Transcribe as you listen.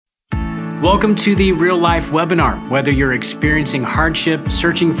Welcome to the Real Life webinar. Whether you're experiencing hardship,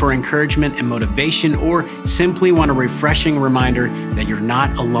 searching for encouragement and motivation, or simply want a refreshing reminder that you're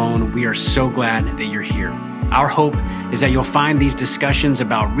not alone, we are so glad that you're here. Our hope is that you'll find these discussions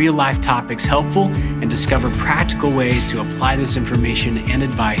about real life topics helpful and discover practical ways to apply this information and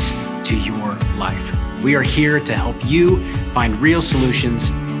advice to your life. We are here to help you find real solutions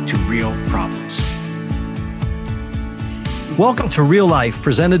to real problems. Welcome to Real Life,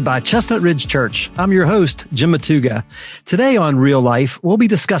 presented by Chestnut Ridge Church. I'm your host, Jim Matuga. Today on Real Life, we'll be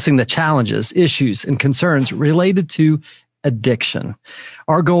discussing the challenges, issues, and concerns related to addiction.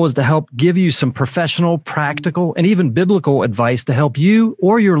 Our goal is to help give you some professional, practical, and even biblical advice to help you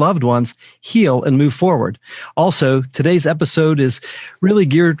or your loved ones heal and move forward. Also, today's episode is really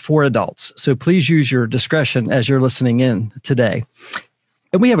geared for adults, so please use your discretion as you're listening in today.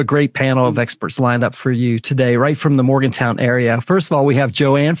 And we have a great panel of experts lined up for you today, right from the Morgantown area. First of all, we have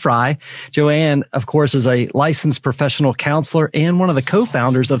Joanne Fry. Joanne, of course, is a licensed professional counselor and one of the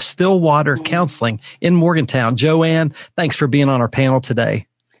co-founders of Stillwater Counseling in Morgantown. Joanne, thanks for being on our panel today.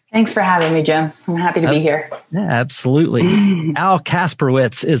 Thanks for having me, Jim. I'm happy to be here. Yeah, absolutely. Al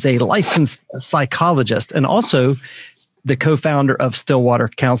Kasperwitz is a licensed psychologist and also the co-founder of Stillwater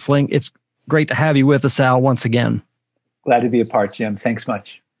Counseling. It's great to have you with us, Al, once again. Glad to be a part, Jim. Thanks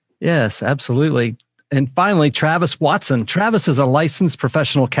much. Yes, absolutely. And finally, Travis Watson. Travis is a licensed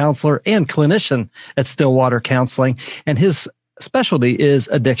professional counselor and clinician at Stillwater Counseling, and his specialty is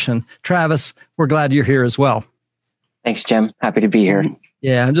addiction. Travis, we're glad you're here as well. Thanks, Jim. Happy to be here.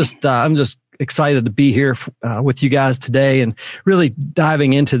 Yeah, I'm just excited to be here with you guys today and really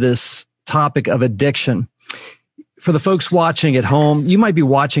diving into this topic of addiction. For the folks watching at home, you might be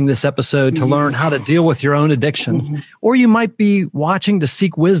watching this episode to learn how to deal with your own addiction, or you might be watching to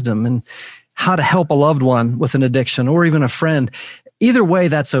seek wisdom and how to help a loved one with an addiction or even a friend. Either way,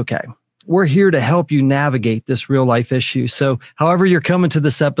 that's okay. We're here to help you navigate this real life issue. So however you're coming to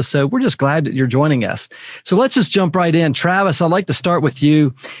this episode, we're just glad that you're joining us. So let's just jump right in. Travis, I'd like to start with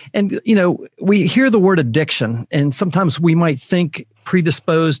you. And, you know, we hear the word addiction, and sometimes we might think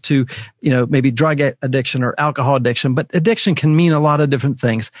predisposed to, you know, maybe drug addiction or alcohol addiction, but addiction can mean a lot of different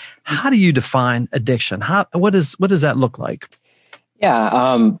things. How do you define addiction? What does that look like?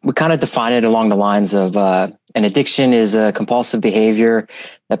 Yeah, we kind of define it along the lines of an addiction is a compulsive behavior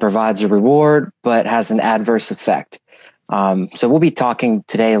that provides a reward but has an adverse effect. So we'll be talking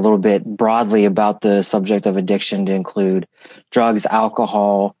today a little bit broadly about the subject of addiction to include drugs,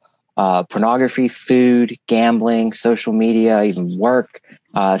 alcohol, pornography, food, gambling, social media, even work,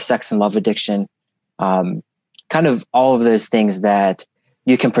 sex and love addiction, kind of all of those things that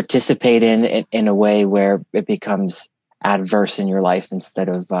you can participate in a way where it becomes adverse in your life instead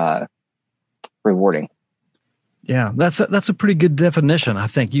of rewarding. Yeah, that's a pretty good definition. I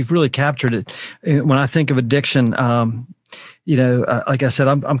think you've really captured it. When I think of addiction, like I said,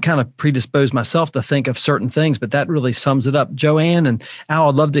 I'm kind of predisposed myself to think of certain things, but that really sums it up. Joanne and Al,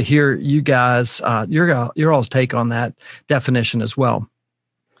 I'd love to hear you guys, your all's take on that definition as well.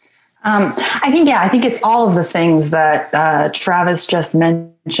 I think it's all of the things that Travis just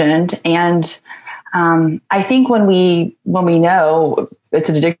mentioned. And I think when we know it's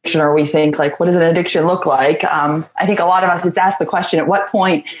an addiction, or we think like, what does an addiction look like? I think a lot of us, it's asked the question, at what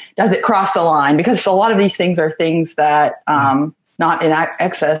point does it cross the line? Because a lot of these things are things that, not in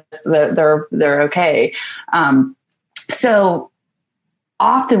excess, they're okay. So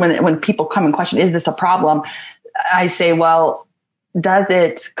often when people come and question, is this a problem? I say, well, does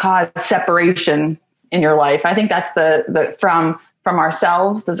it cause separation in your life? I think that's the from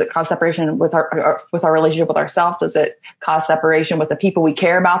ourselves. Does it cause separation with our relationship with ourselves? Does it cause separation with the people we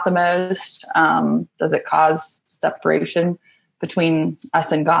care about the most? Does it cause separation between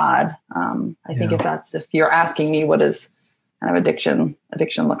us and God? I think if you're asking me, what does kind of addiction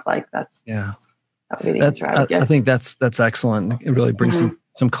look like? That would be the answer I would give. I think that's excellent. It really brings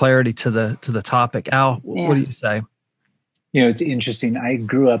some clarity to the topic. Al, what do you say? You know, it's interesting. I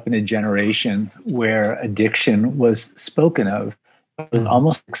grew up in a generation where addiction was spoken of, was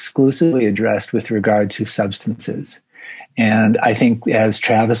almost exclusively addressed with regard to substances. And I think as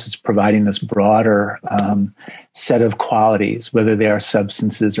Travis is providing this broader set of qualities, whether they are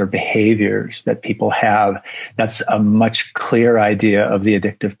substances or behaviors that people have, that's a much clearer idea of the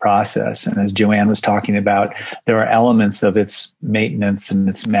addictive process. And as Joanne was talking about, there are elements of its maintenance and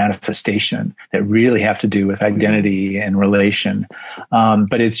its manifestation that really have to do with identity and relation.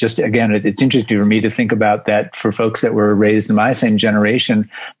 But it's just, again, it's interesting for me to think about that for folks that were raised in my same generation.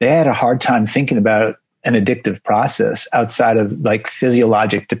 They had a hard time thinking about an addictive process outside of like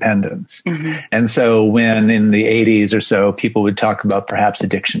physiologic dependence. And so when in the 80s or so, people would talk about perhaps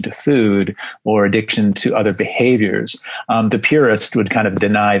addiction to food or addiction to other behaviors, the purist would kind of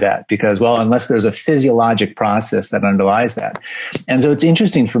deny that because, well, unless there's a physiologic process that underlies that. And so it's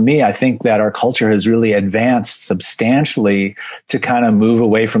interesting for me, I think that our culture has really advanced substantially to kind of move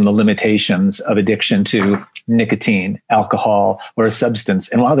away from the limitations of addiction to nicotine, alcohol, or a substance.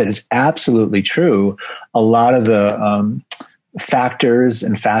 And while that is absolutely true, a lot of the factors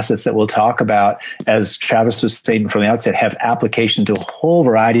and facets that we'll talk about, as Travis was saying from the outset, have application to a whole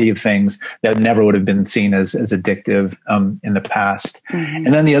variety of things that never would have been seen as addictive in the past.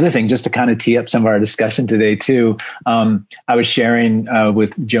 And then the other thing, just to kind of tee up some of our discussion today too, I was sharing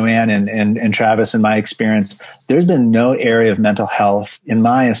with Joanne and Travis in my experience, there's been no area of mental health, in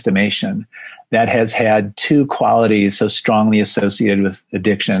my estimation, that has had two qualities so strongly associated with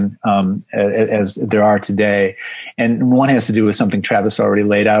addiction as there are today. And one has to do with something Travis already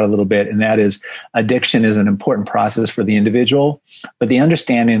laid out a little bit, and that is addiction is an important process for the individual, but the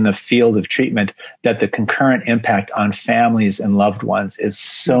understanding in the field of treatment that the concurrent impact on families and loved ones is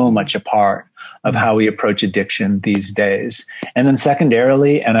so much a part of how we approach addiction these days. And then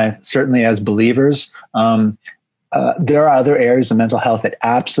secondarily, and I certainly as believers, there are other areas of mental health that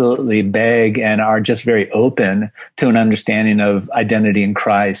absolutely beg and are just very open to an understanding of identity in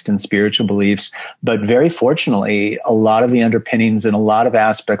Christ and spiritual beliefs. But very fortunately, a lot of the underpinnings and a lot of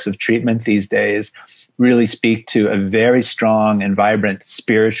aspects of treatment these days really speak to a very strong and vibrant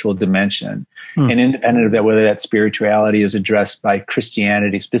spiritual dimension. And independent of that, whether that spirituality is addressed by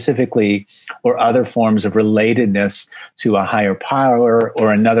Christianity specifically or other forms of relatedness to a higher power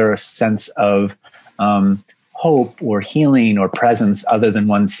or another sense of hope or healing or presence other than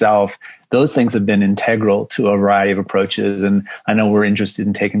oneself, those things have been integral to a variety of approaches. And I know we're interested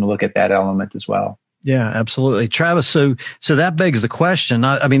in taking a look at that element as well. Yeah, absolutely. Travis, so that begs the question.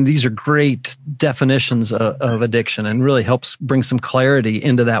 I mean, these are great definitions of addiction and really helps bring some clarity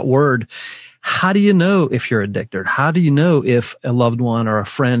into that word. How do you know if you're addicted? How do you know if a loved one or a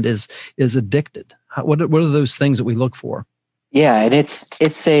friend is addicted? What are those things that we look for? Yeah, and it's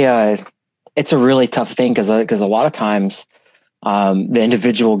a really tough thing because a lot of times the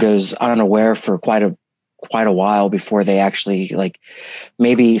individual goes unaware for quite a while before they actually like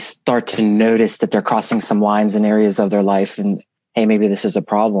maybe start to notice that they're crossing some lines in areas of their life and, hey, maybe this is a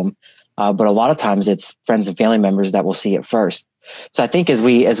problem. But a lot of times it's friends and family members that will see it first. So I think as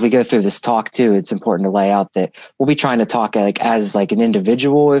we go through this talk too, it's important to lay out that we'll be trying to talk as an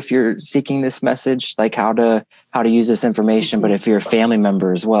individual if you're seeking this message, like how to use this information, but if you're a family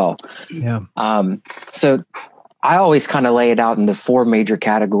member as well. Yeah. So I always kind of lay it out in the four major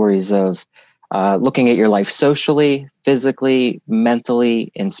categories of looking at your life socially, physically,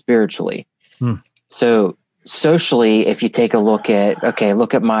 mentally, and spiritually. So socially, if you take a look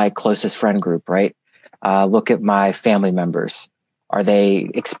at my closest friend group, right? Look at my family members. Are they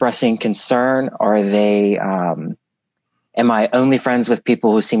expressing concern? Are they, am I only friends with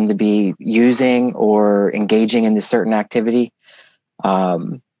people who seem to be using or engaging in this certain activity?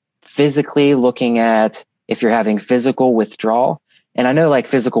 Physically, looking at if you're having physical withdrawal. And I know like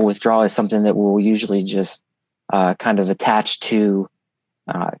physical withdrawal is something that we'll usually just kind of attach to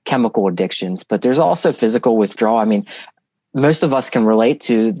chemical addictions, but there's also physical withdrawal. I mean, most of us can relate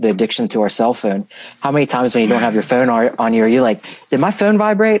to the addiction to our cell phone. How many times when you don't have your phone on you, are you like, did my phone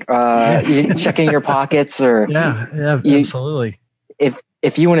vibrate? You checking your pockets or absolutely.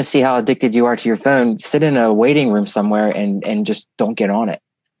 If you want to see how addicted you are to your phone, sit in a waiting room somewhere and just don't get on it.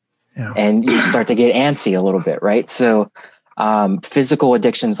 Yeah. And you start to get antsy a little bit, right? So physical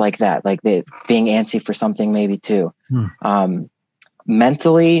addictions like that, like being antsy for something maybe too.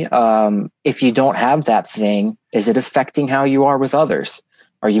 Mentally, if you don't have that thing, is it affecting how you are with others?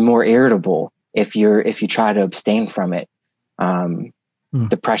 Are you more irritable if you try to abstain from it?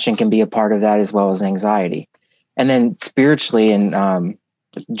 Depression can be a part of that as well as anxiety. And then spiritually, and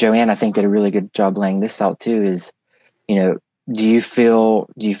Joanne, I think did a really good job laying this out too, is, do you feel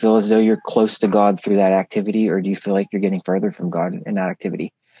as though you're close to God through that activity, or do you feel like you're getting further from God in that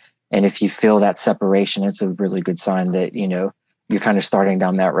activity? And if you feel that separation, it's a really good sign that, you're kind of starting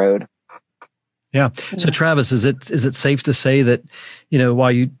down that road. Yeah. So Travis, is it safe to say that, while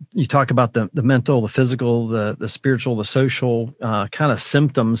you talk about the mental, the physical, the spiritual, the social kind of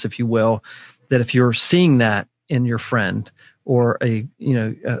symptoms, if you will, that if you're seeing that in your friend or a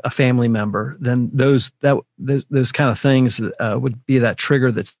family member, then those kind of things would be that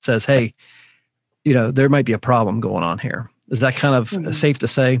trigger that says, hey, there might be a problem going on here. Is that kind of safe to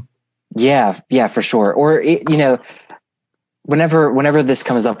say? Yeah, for sure. Or, whenever this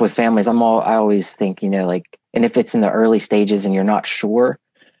comes up with families, I always think, like, and if it's in the early stages and you're not sure,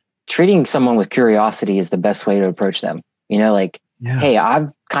 treating someone with curiosity is the best way to approach them. Hey,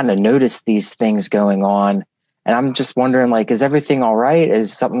 I've kind of noticed these things going on, and I'm just wondering, like, is everything all right?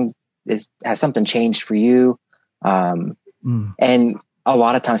 Has something changed for you? And a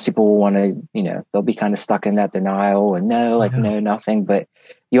lot of times people will want to, they'll be kind of stuck in that denial and no, nothing. But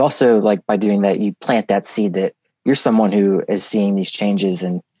you also, like, by doing that, you plant that seed that you're someone who is seeing these changes.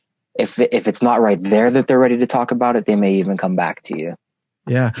 And if it's not right there that they're ready to talk about it, they may even come back to you.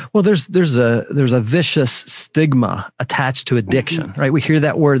 Yeah. Well, there's a vicious stigma attached to addiction, right? We hear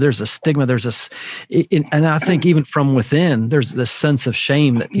that word. There's a stigma. And I think even from within, there's this sense of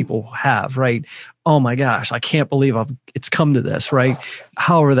shame that people have, right? Oh my gosh, I can't believe it's come to this, right?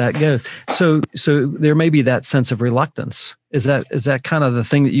 However that goes. So there may be that sense of reluctance. Is that kind of the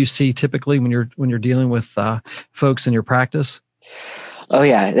thing that you see typically when you're dealing with folks in your practice? Oh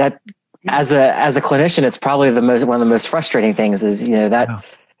yeah, that. As a clinician, it's probably one of the most frustrating things is,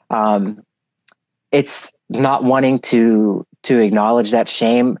 it's not wanting to acknowledge that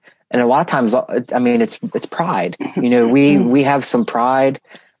shame. And a lot of times, I mean, it's pride. We have some pride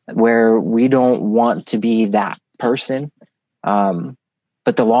where we don't want to be that person.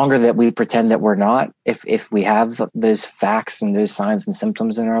 But the longer that we pretend that we're not, if we have those facts and those signs and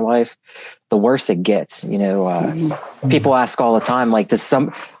symptoms in our life, the worse it gets. People ask all the time, like,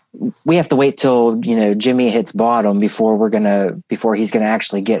 we have to wait till, Jimmy hits bottom before he's going to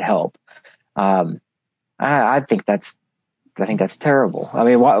actually get help. I think that's terrible. I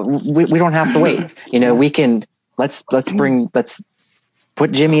mean, we don't have to wait. We can, let's put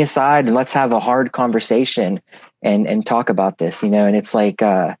Jimmy aside and let's have a hard conversation and talk about this, and it's like,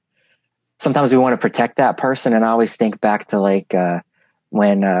 sometimes we want to protect that person. And I always think back to, like,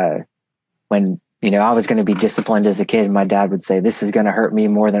 when I was going to be disciplined as a kid, and my dad would say, "This is going to hurt me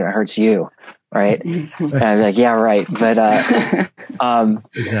more than it hurts you." Right. And I'd be like, yeah, right. But,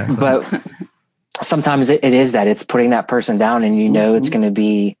 exactly. But sometimes it is that it's putting that person down, and it's going to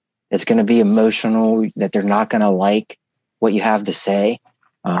be emotional, that they're not going to like what you have to say.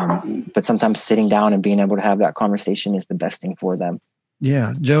 But sometimes sitting down and being able to have that conversation is the best thing for them.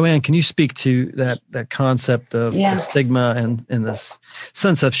 Yeah. Joanne, can you speak to that concept of the stigma and this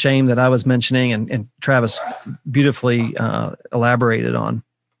sense of shame that I was mentioning and Travis beautifully elaborated on?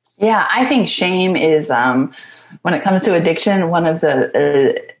 Yeah, I think shame is, when it comes to addiction, one of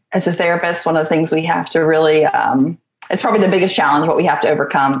as a therapist, one of the things we have to really, it's probably the biggest challenge, what we have to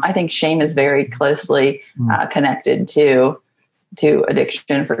overcome. I think shame is very closely connected to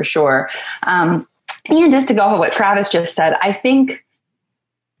addiction for sure. And just to go off of what Travis just said, I think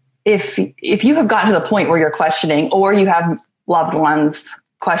if you have gotten to the point where you're questioning, or you have loved ones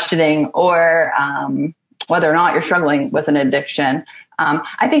questioning, or whether or not you're struggling with an addiction,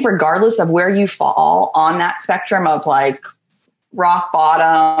 I think regardless of where you fall on that spectrum of, like, rock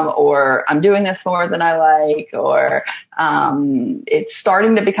bottom, or I'm doing this more than I like, or it's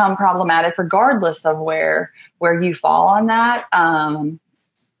starting to become problematic, regardless of where you fall on that,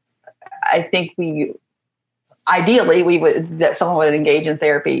 I think ideally that someone would engage in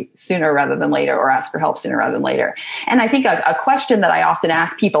therapy sooner rather than later, or ask for help sooner rather than later. And I think a question that I often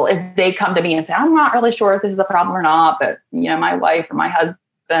ask people, if they come to me and say, I'm not really sure if this is a problem or not, but my wife or my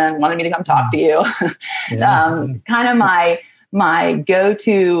husband wanted me to come talk to you. Kind of my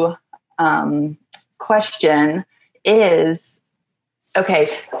go-to question is, okay,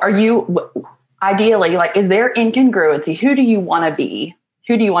 are you ideally, like, is there incongruency? Who do you want to be?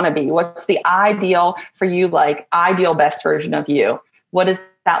 Who do you want to be? What's the ideal for you, like, ideal best version of you? What does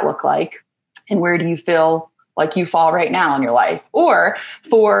that look like? And where do you feel like you fall right now in your life? Or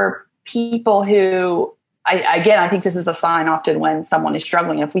for people who, I think this is a sign often when someone is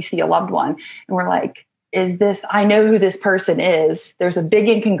struggling, if we see a loved one and we're like, I know who this person is. There's a big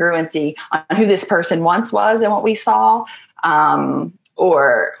incongruency on who this person once was and what we saw,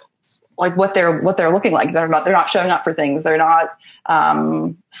 or like what they're looking like. They're not showing up for things. They're not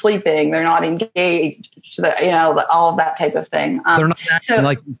sleeping. They're not engaged. All of that type of thing. They're not acting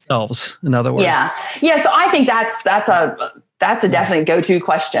like themselves. In other words, yeah. So I think that's a definite go-to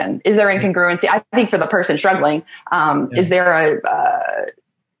question. Is there incongruency? I think for the person struggling, is there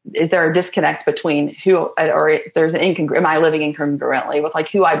a disconnect between who, or if there's an am I living incongruently with, like,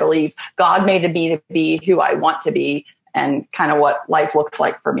 who I believe God made me to be, who I want to be, and kind of what life looks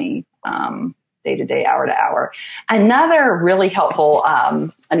like for me, day to day, hour to hour. Another really helpful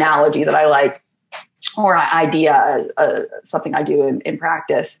analogy that I like, or idea, something I do in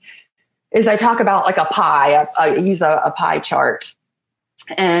practice, is I talk about, like, a pie. I use a pie chart,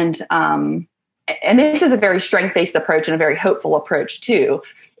 and and this is a very strength-based approach and a very hopeful approach too,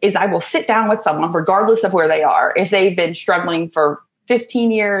 is I will sit down with someone regardless of where they are. If they've been struggling for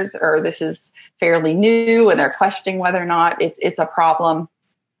 15 years or this is fairly new and they're questioning whether or not it's a problem.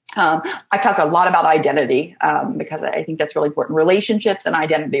 I talk a lot about identity because I think that's really important. Relationships and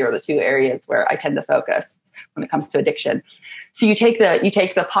identity are the two areas where I tend to focus when it comes to addiction. So you take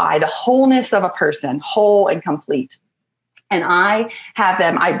the pie, the wholeness of a person, whole and complete. And I have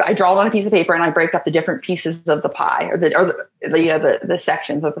them, I draw it on a piece of paper and I break up the different pieces of the pie or the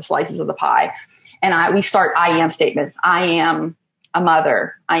sections of the slices of the pie. And we start I am statements. I am a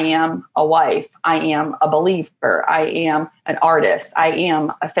mother. I am a wife. I am a believer. I am an artist. I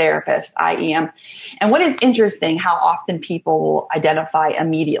am a therapist. I am. And what is interesting, how often people will identify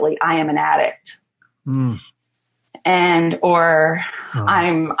immediately, I am an addict. And, or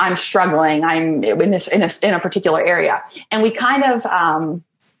I'm struggling. I'm in a particular area. And we kind of,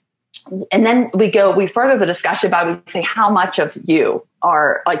 and then we further the discussion by, we say, how much of you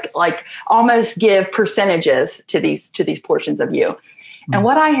are like almost give percentages to these portions of you. And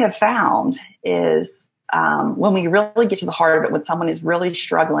what I have found is, when we really get to the heart of it, when someone is really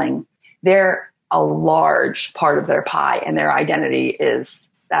struggling, they're a large part of their pie and their identity is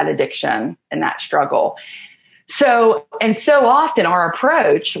that addiction and that struggle. So often our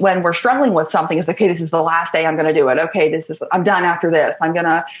approach when we're struggling with something is, okay, this is the last day I'm going to do it. Okay, I'm done after this. I'm going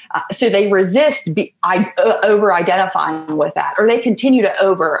to, so they resist over identifying with that, or they continue to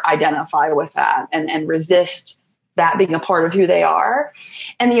over identify with that and resist that being a part of who they are.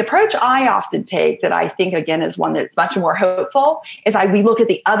 And the approach I often take that I think, again, is one that's much more hopeful is we look at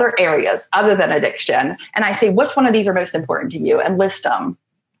the other areas other than addiction. And I say, which one of these are most important to you, and list them.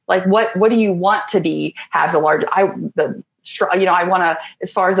 Like, what do you want to have the large, I want to,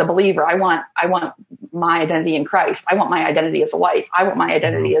 as far as a believer, I want my identity in Christ. I want my identity as a wife. I want my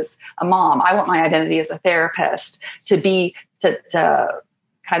identity as a mom. I want my identity as a therapist to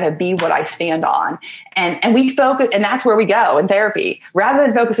kind of be what I stand on. And we focus, and that's where we go in therapy, rather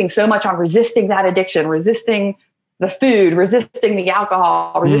than focusing so much on resisting that addiction, resisting the food, resisting the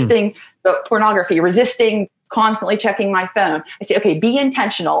alcohol, resisting the pornography, resisting constantly checking my phone. I say, okay, be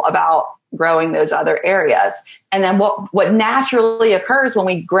intentional about growing those other areas. And then what naturally occurs when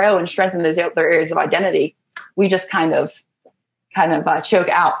we grow and strengthen those other areas of identity, we just kind of choke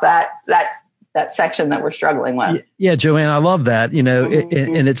out that section that we're struggling with. Yeah, Joanne, I love that.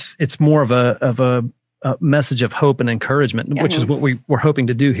 And it's more of a message of hope and encouragement, which is what we're hoping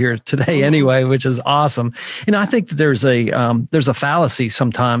to do here today anyway, which is awesome. I think that there's a fallacy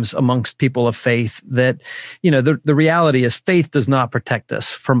sometimes amongst people of faith that, the reality is faith does not protect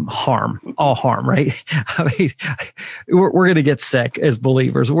us from all harm, right? I mean, we're going to get sick as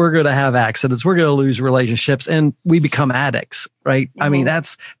believers. We're going to have accidents. We're going to lose relationships, and we become addicts, right? I mean,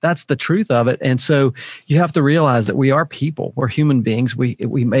 that's the truth of it. And so you have to realize that we are people. We're human beings. We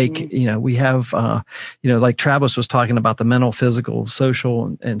make, we have, like Travis was talking about the mental, physical,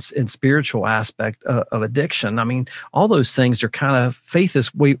 social, and spiritual aspect of addiction. I mean, all those things are kind of, faith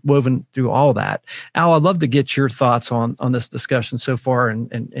is woven through all that. Al, I'd love to get your thoughts on this discussion so far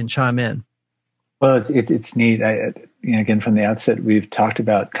and chime in. Well, it's neat. Again, from the outset, we've talked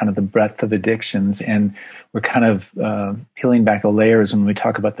about kind of the breadth of addictions, and we're kind of peeling back the layers when we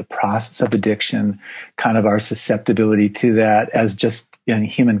talk about the process of addiction, kind of our susceptibility to that as just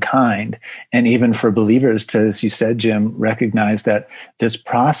humankind. And even for believers to, as you said, Jim, recognize that this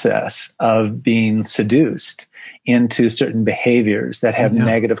process of being seduced into certain behaviors that have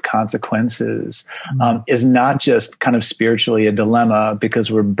negative consequences is not just kind of spiritually a dilemma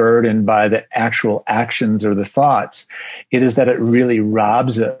because we're burdened by the actual actions or the thoughts. It is that it really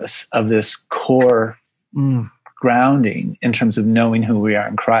robs us of this core grounding in terms of knowing who we are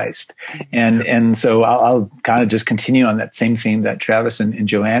in Christ. And so I'll kind of just continue on that same theme that Travis and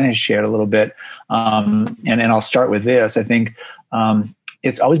Joanna has shared a little bit. And I'll start with this. I think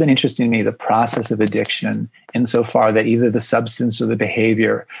it's always been interesting to me, the process of addiction, insofar that either the substance or the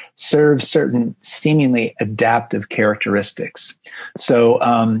behavior serves certain seemingly adaptive characteristics. So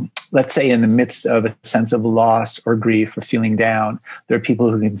let's say in the midst of a sense of loss or grief or feeling down, there are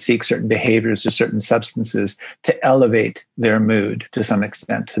people who can seek certain behaviors or certain substances to elevate their mood to some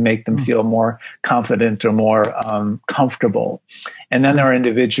extent, to make them feel more confident or more comfortable. And then there are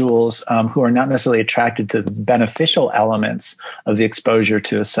individuals who are not necessarily attracted to the beneficial elements of the exposure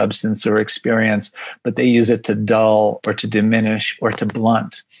to a substance or experience, but they use it to dull or to diminish or to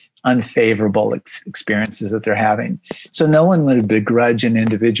blunt unfavorable experiences that they're having. So no one would begrudge an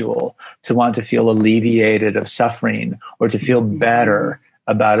individual to want to feel alleviated of suffering or to feel better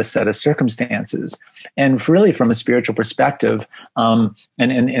about a set of circumstances. And really, from a spiritual perspective,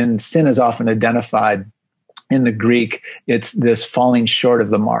 and sin is often identified in the Greek, it's this falling short of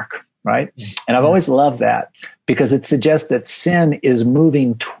the mark, right? And I've always loved that because it suggests that sin is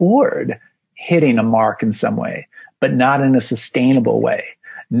moving toward hitting a mark in some way, but not in a sustainable way,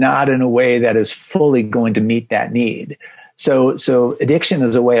 not in a way that is fully going to meet that need. So addiction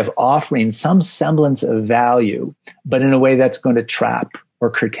is a way of offering some semblance of value, but in a way that's going to trap or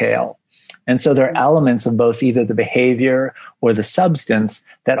curtail. And so there are elements of both either the behavior or the substance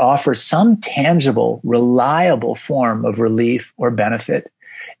that offer some tangible, reliable form of relief or benefit.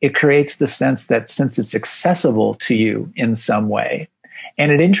 It creates the sense that since it's accessible to you in some way,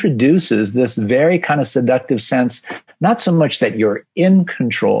 and it introduces this very kind of seductive sense, not so much that you're in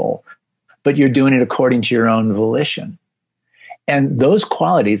control, but you're doing it according to your own volition. And those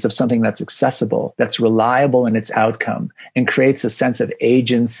qualities of something that's accessible, that's reliable in its outcome, and creates a sense of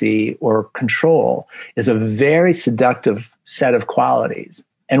agency or control is a very seductive set of qualities.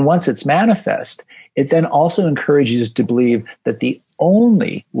 And once it's manifest, it then also encourages you to believe that the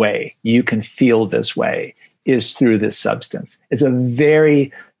only way you can feel this way is through this substance. It's a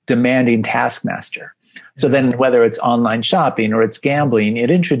very demanding taskmaster. So then whether it's online shopping or it's gambling,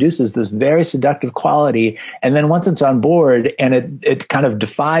 it introduces this very seductive quality. And then once it's on board and it kind of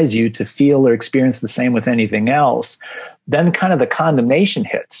defies you to feel or experience the same with anything else, then kind of the condemnation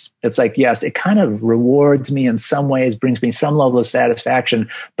hits. It's like, yes, it kind of rewards me in some ways, brings me some level of satisfaction,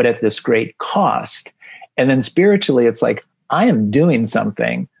 but at this great cost. And then spiritually, it's like, I am doing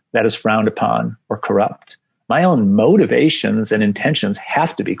something that is frowned upon or corrupt. My own motivations and intentions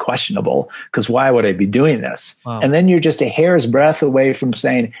have to be questionable because why would I be doing this? Wow. And then you're just a hair's breadth away from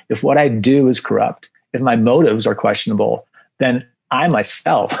saying, if what I do is corrupt, if my motives are questionable, then I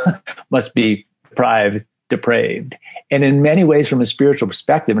myself must be depraved. And in many ways, from a spiritual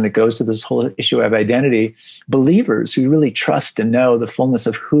perspective, and it goes to this whole issue of identity, believers who really trust and know the fullness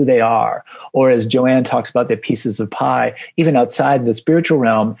of who they are, or as Joanne talks about the pieces of pie, even outside the spiritual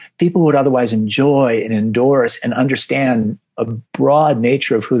realm, people would otherwise enjoy and endorse and understand a broad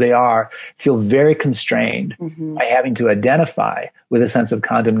nature of who they are, feel very constrained by having to identify with a sense of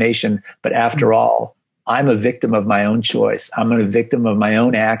condemnation. But after all, I'm a victim of my own choice. I'm a victim of my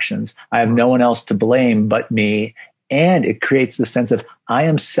own actions. I have no one else to blame but me. And it creates the sense of I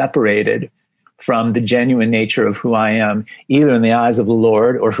am separated from the genuine nature of who I am, either in the eyes of the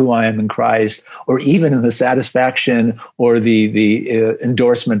Lord or who I am in Christ, or even in the satisfaction or the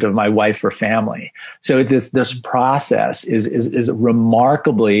endorsement of my wife or family. So this process is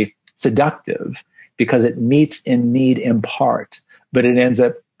remarkably seductive because it meets in need in part, but it ends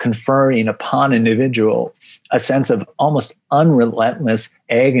up conferring upon an individual a sense of almost unrelentless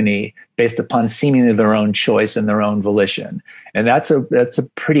agony based upon seemingly their own choice and their own volition. And that's a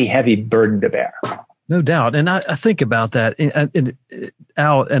pretty heavy burden to bear. No doubt. And I think about that,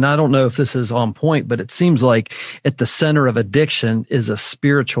 Al, and I don't know if this is on point, but it seems like at the center of addiction is a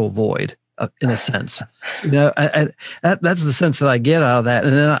spiritual void. In a sense, that's the sense that I get out of that.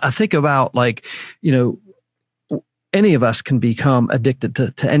 And then I think about any of us can become addicted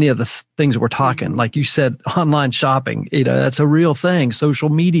to any of the things we're talking. Like you said, online shopping, that's a real thing. Social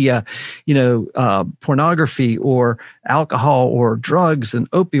media, pornography or alcohol or drugs and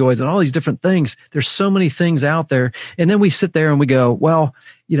opioids and all these different things. There's so many things out there. And then we sit there and we go, well,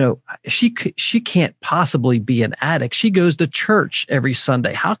 she can't possibly be an addict. She goes to church every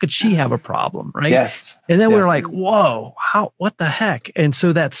Sunday. How could she have a problem? Right. Yes. And then we're like, whoa, what the heck? And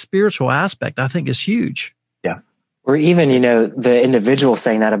so that spiritual aspect, I think, is huge. Yeah. Or even, the individual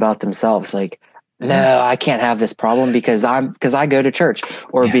saying that about themselves, like, no, I can't have this problem because I go to church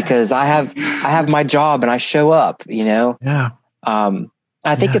or because I have my job and I show up, Yeah.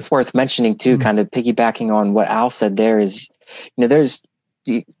 I think it's worth mentioning too, kind of piggybacking on what Al said there is, there's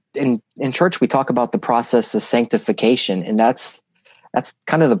in church, we talk about the process of sanctification, and that's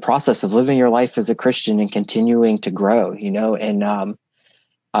kind of the process of living your life as a Christian and continuing to grow, and,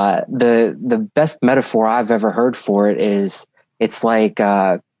 the best metaphor I've ever heard for it is it's like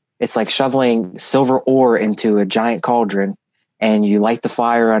shoveling silver ore into a giant cauldron and you light the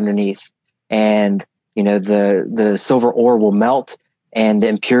fire underneath and, the silver ore will melt and the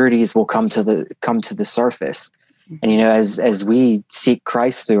impurities will come to the surface. And, as we seek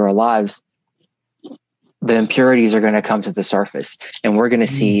Christ through our lives, the impurities are going to come to the surface and we're going to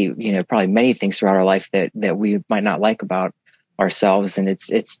see, probably many things throughout our life that we might not like about ourselves, and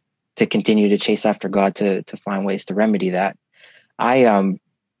it's to continue to chase after God to find ways to remedy that.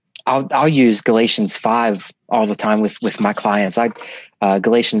 I'll use Galatians 5 all the time with my clients.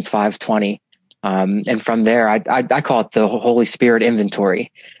 Galatians 5:20 And from there, I call it the Holy Spirit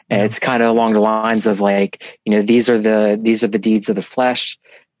inventory. And it's kind of along the lines of like, these are the deeds of the flesh,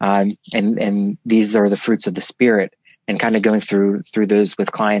 and these are the fruits of the Spirit, and kind of going through those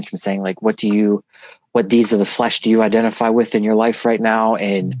with clients and saying like, what deeds of the flesh do you identify with in your life right now?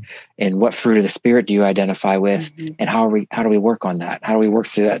 And what fruit of the Spirit do you identify with? Mm-hmm. And how do we work on that? How do we work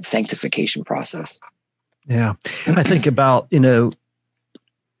through that sanctification process? Yeah. I think about, the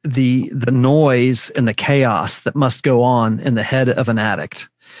noise and the chaos that must go on in the head of an addict.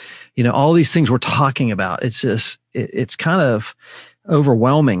 All these things we're talking about, it's just, it's kind of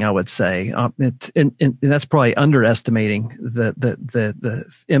overwhelming, I would say. And that's probably underestimating the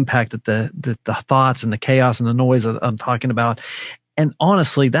impact that the thoughts and the chaos and the noise that I'm talking about. And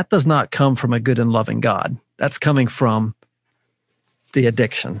honestly, that does not come from a good and loving God. That's coming from the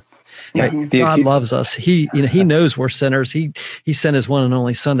addiction. Yeah. Right? God loves us. He knows we're sinners. He sent his one and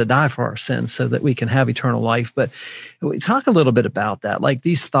only son to die for our sins so that we can have eternal life. But we talk a little bit about that, like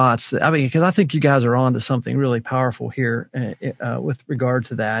these thoughts because I think you guys are on to something really powerful here with regard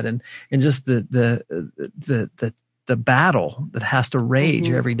to that. And just the battle that has to rage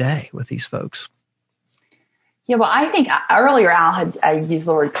every day with these folks. Yeah. Well, I think earlier, Al I used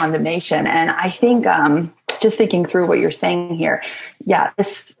the word condemnation, and I think, just thinking through what you're saying here. Yeah.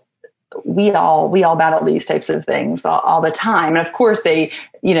 We all battle these types of things all the time. And of course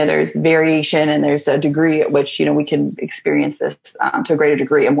there's variation, and there's a degree at which, we can experience this to a greater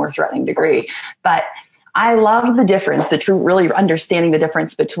degree, a more threatening degree. But I love the difference, really understanding the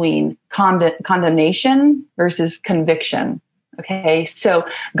difference between condemnation versus conviction. Okay. So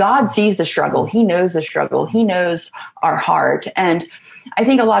God sees the struggle. He knows the struggle. He knows our heart. And I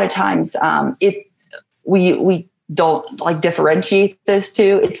think a lot of times, we don't like differentiate those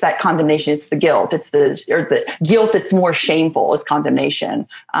two. It's that condemnation. It's the guilt. It's the guilt that's more shameful is condemnation.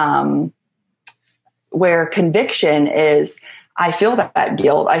 Where conviction is, I feel that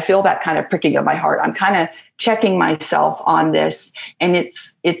guilt. I feel that kind of pricking of my heart. I'm kind of checking myself on this, and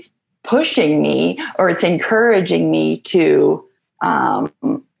it's pushing me, or it's encouraging me to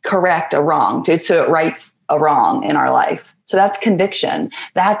correct a wrong, so it rights a wrong in our life. So that's conviction.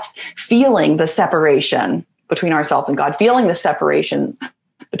 That's feeling the separation between ourselves and God, feeling the separation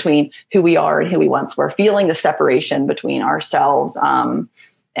between who we are and who we once were, feeling the separation between ourselves and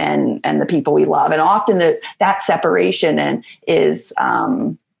the people we love. And often that separation is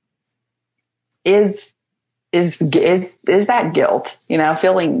that guilt,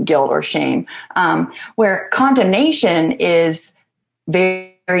 feeling guilt or shame, where condemnation is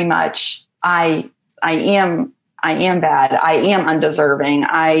very, very much, I am bad. I am undeserving.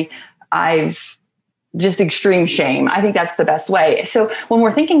 I've just extreme shame. I think that's the best way. So when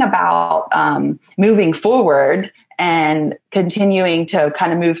we're thinking about moving forward and continuing to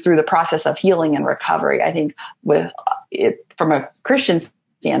kind of move through the process of healing and recovery, I think with it from a Christian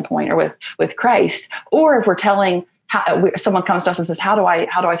standpoint, or with Christ, or if we're telling someone comes to us and says, how do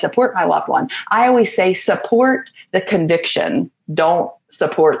I support my loved one? I always say, support the conviction. Don't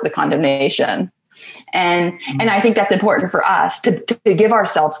support the condemnation. And I think that's important for us to give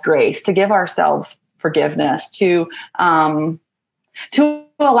ourselves grace, to give ourselves forgiveness, to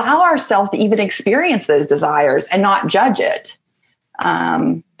allow ourselves to even experience those desires and not judge it.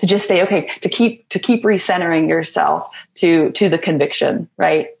 To just say, okay, to keep recentering yourself to the conviction,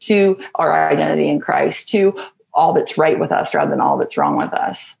 right? To our identity in Christ, to all that's right with us rather than all that's wrong with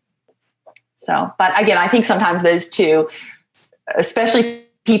us. So, but again, I think sometimes those two, especially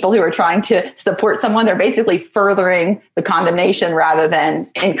people who are trying to support someone, they're basically furthering the condemnation rather than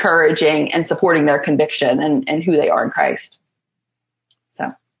encouraging and supporting their conviction and who they are in Christ.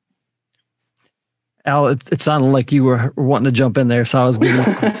 So, Al, it sounded like you were wanting to jump in there, so I was giving.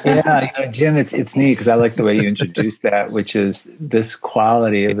 Yeah, Jim, it's neat because I like the way you introduced that, which is this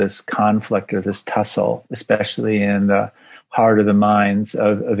quality of this conflict or this tussle, especially in the heart of the minds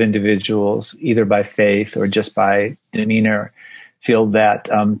of individuals, either by faith or just by demeanor. Feel that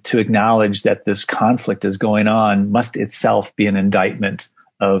to acknowledge that this conflict is going on must itself be an indictment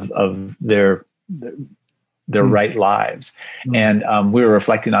of their right lives. And we were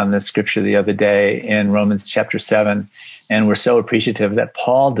reflecting on this scripture the other day in Romans chapter 7, and we're so appreciative that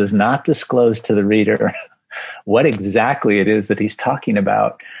Paul does not disclose to the reader what exactly it is that he's talking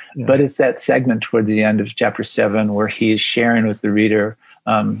about. Yeah. But it's that segment towards the end of chapter 7 where he is sharing with the reader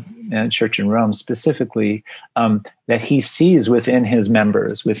and church in Rome specifically, that he sees within his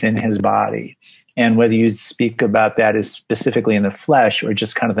members, within his body. And whether you speak about that as specifically in the flesh or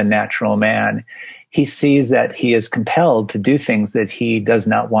just kind of the natural man, he sees that he is compelled to do things that he does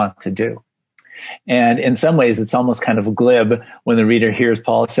not want to do. And in some ways, it's almost kind of glib when the reader hears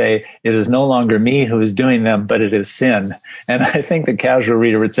Paul say, it is no longer me who is doing them, but it is sin. And I think the casual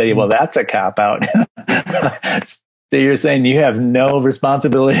reader would say, well, that's a cop out. So you're saying you have no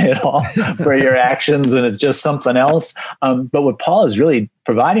responsibility at all for your actions and it's just something else. But what Paul is really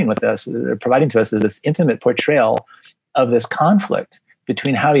providing to us is this intimate portrayal of this conflict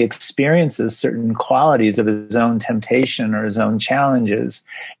between how he experiences certain qualities of his own temptation or his own challenges.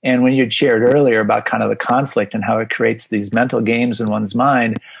 And when you shared earlier about kind of the conflict and how it creates these mental games in one's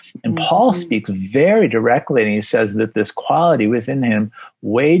mind, and Paul speaks very directly, and he says that this quality within him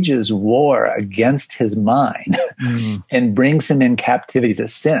wages war against his mind and brings him in captivity to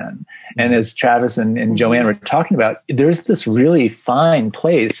sin. And as Travis and Joanne were talking about, there's this really fine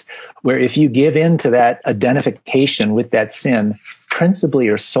place where if you give in to that identification with that sin, principally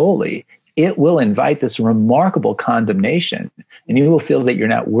or solely, it will invite this remarkable condemnation. And you will feel that you're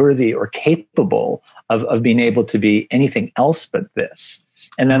not worthy or capable of being able to be anything else but this.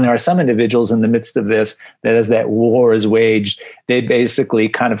 And then there are some individuals in the midst of this that as that war is waged, they basically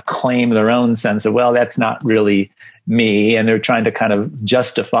kind of claim their own sense of, well, that's not really me. And they're trying to kind of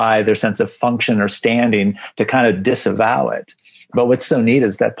justify their sense of function or standing to kind of disavow it. But what's so neat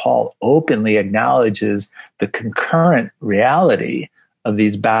is that Paul openly acknowledges the concurrent reality of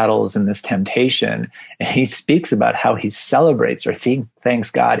these battles and this temptation. And he speaks about how he celebrates or thanks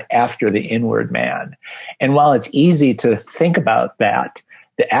God after the inward man. And while it's easy to think about that,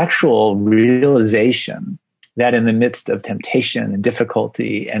 the actual realization that in the midst of temptation and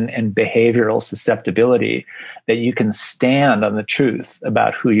difficulty and behavioral susceptibility, that you can stand on the truth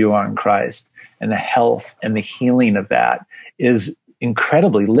about who you are in Christ and the health and the healing of that is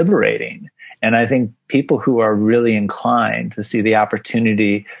incredibly liberating. And I think people who are really inclined to see the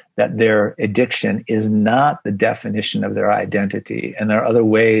opportunity that their addiction is not the definition of their identity, and there are other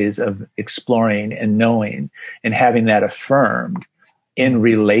ways of exploring and knowing and having that affirmed in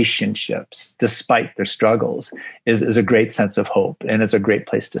relationships, despite their struggles, is a great sense of hope. And it's a great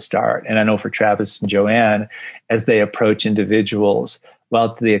place to start. And I know for Travis and Joanne, as they approach individuals,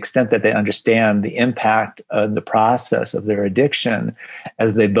 well, to the extent that they understand the impact of the process of their addiction,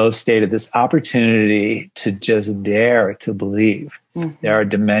 as they both stated, this opportunity to just dare to believe there are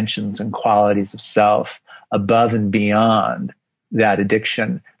dimensions and qualities of self above and beyond that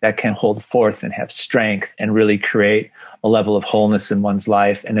addiction that can hold forth and have strength and really create a level of wholeness in one's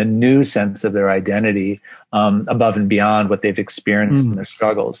life and a new sense of their identity above and beyond what they've experienced in their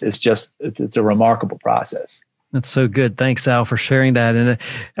struggles. It's a remarkable process. That's so good. Thanks, Al, for sharing that. And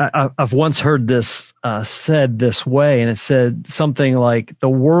I've once heard this said this way, and it said something like, the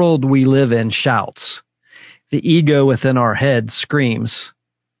world we live in shouts, the ego within our head screams,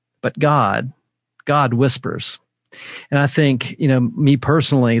 but God whispers. And I think, me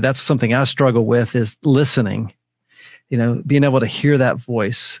personally, that's something I struggle with, is listening, being able to hear that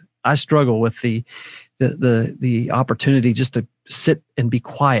voice. I struggle with the opportunity just to sit and be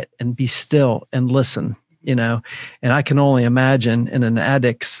quiet and be still and listen, and I can only imagine in an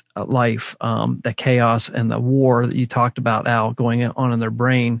addict's life, the chaos and the war that you talked about, Al, going on in their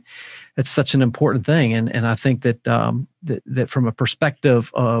brain. It's such an important thing. And I think that, that from a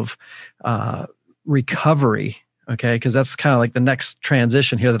perspective of, recovery, okay, because that's kind of like the next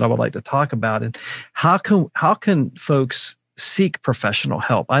transition here that I would like to talk about. And how can folks seek professional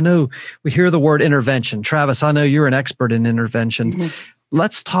help? I know we hear the word intervention. Travis, I know you're an expert in intervention.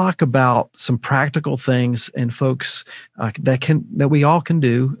 Let's talk about some practical things and folks that we all can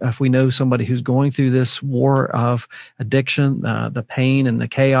do if we know somebody who's going through this war of addiction, the pain and the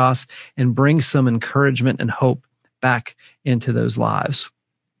chaos, and bring some encouragement and hope back into those lives.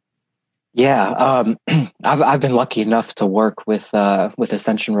 Yeah, I've been lucky enough to work with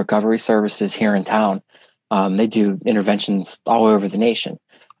Ascension Recovery Services here in town. They do interventions all over the nation,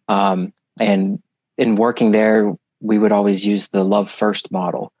 and in working there, we would always use the love first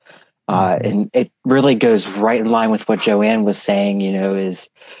model. And it really goes right in line with what Joanne was saying, is,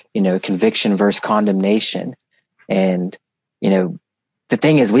 conviction versus condemnation. And, the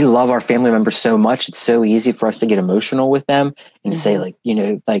thing is, we love our family members so much. It's so easy for us to get emotional with them and to say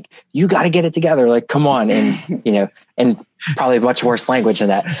you got to get it together. Like, come on. And, and probably much worse language than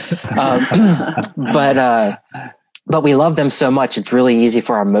that. But we love them so much. It's really easy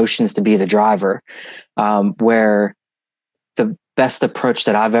for our emotions to be the driver. Where the best approach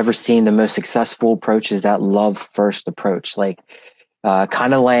that I've ever seen, the most successful approach, is that love first approach,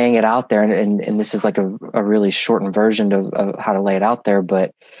 kind of laying it out there. And this is like a really shortened version of how to lay it out there.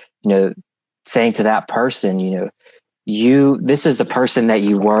 But, saying to that person, this is the person that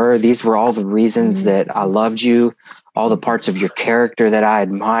you were. These were all the reasons that I loved you. all the parts of your character that I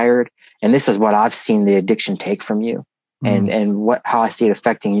admired. And this is what I've seen the addiction take from you, and how I see it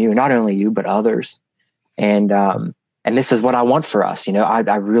affecting you, not only you, but others. And this is what I want for us.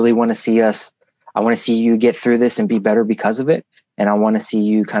 I really want to see I want to see you get through this and be better because of it. And I want to see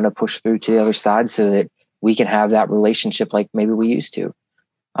you kind of push through to the other side so that we can have that relationship like maybe we used to.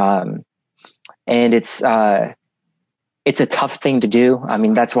 And it's a tough thing to do. I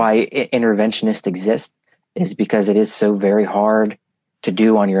mean, that's why interventionists exist, is because it is so very hard to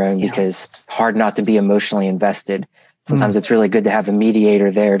do on your own, because hard not to be emotionally invested. Sometimes it's really good to have a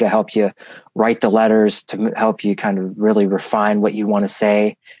mediator there to help you write the letters, to help you kind of really refine what you want to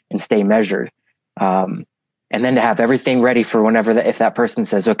say and stay measured. And then to have everything ready for whenever if that person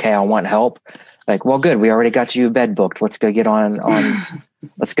says, okay, I want help, like, well, good. We already got you a bed booked. Let's go get on,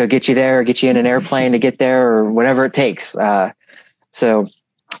 let's go get you there, get you in an airplane to get there, or whatever it takes. But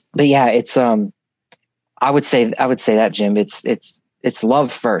yeah, it's, I would say that, Jim, it's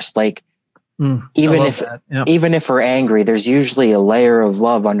love first. Like, even if we're angry, there's usually a layer of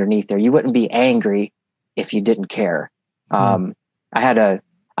love underneath there. You wouldn't be angry if you didn't care. I had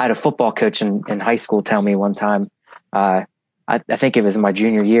a football coach in high school tell me one time, I think it was in my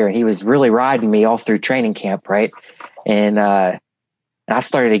junior year, he was really riding me all through training camp. Right. And I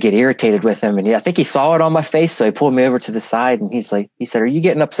started to get irritated with him, and I think he saw it on my face. So he pulled me over to the side, and he said, "Are you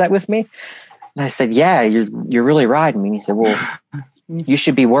getting upset with me?" And I said, "Yeah, you're really riding me." And he said, "Well, you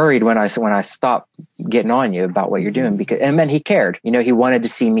should be worried when I stop getting on you about what you're doing," and then he cared, he wanted to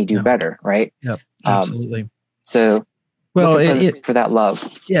see me do better. Right. Yep. Absolutely. So, well, for that love.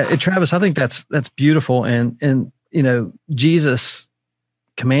 Yeah. Travis, I think that's beautiful. And, Jesus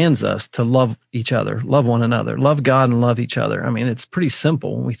commands us to love each other, love one another, love God and love each other. I mean, it's pretty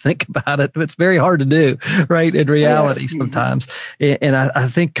simple when we think about it, but it's very hard to do, right? In reality, sometimes. And I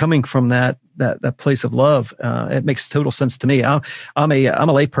think coming from that place of love, it makes total sense to me. I'm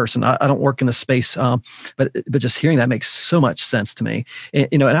a lay person. I don't work in a space, but just hearing that makes so much sense to me.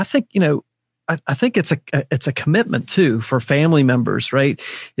 And I think, I think it's a commitment too for family members, right?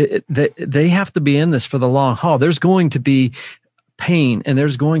 They have to be in this for the long haul. There's going to be pain, and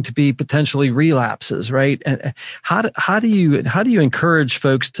there's going to be potentially relapses, right? And how do you encourage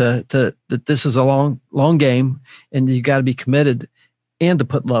folks that this is a long game, and you got to be committed and to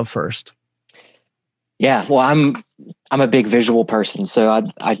put love first? Yeah, well, I'm a big visual person,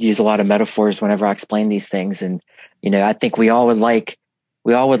 so I use a lot of metaphors whenever I explain these things, and I think we all would like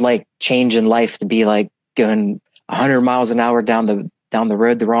change in life to be like going 100 miles an hour down the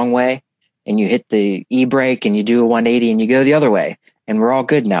road the wrong way, and you hit the e-brake and you do a 180 and you go the other way, and we're all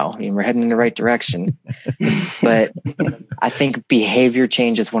good now and we're heading in the right direction. But I think behavior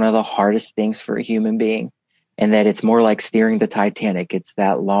change is one of the hardest things for a human being, and that it's more like steering the Titanic. It's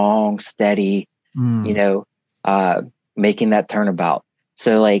that long, steady, making that turnabout.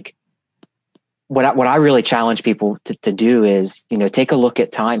 So like, what I really challenge people to do is, take a look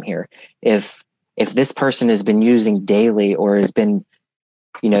at time here. If this person has been using daily, or has been,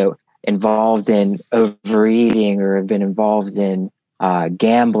 involved in overeating, or have been involved in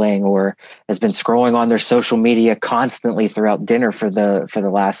gambling, or has been scrolling on their social media constantly throughout dinner for the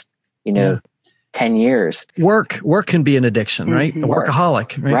last, 10 years. Work can be an addiction, right? A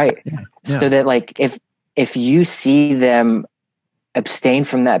workaholic, right? Right. Yeah. So that like, if you see them abstain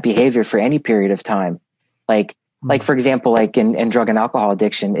from that behavior for any period of time, like for example, like in drug and alcohol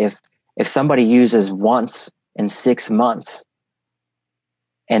addiction, if somebody uses once in 6 months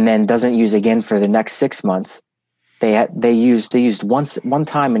and then doesn't use again for the next 6 months, they used one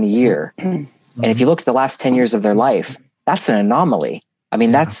time in a year. And if you look at the last 10 years of their life, that's an anomaly. I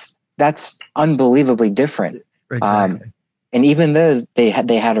mean, that's unbelievably different. Exactly. And even though they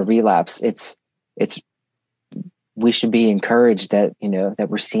had a relapse, it's we should be encouraged that, that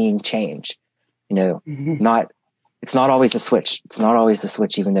we're seeing change, it's not always a switch. It's not always a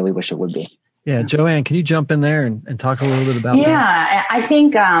switch, even though we wish it would be. Yeah. Joanne, can you jump in there and talk a little bit about that? Yeah, I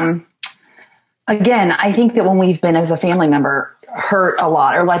think, again, I think that when we've been, as a family member, hurt a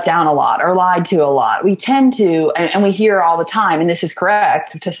lot, or let down a lot, or lied to a lot, we tend to, and we hear all the time, and this is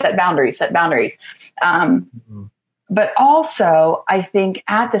correct, to set boundaries. But also, I think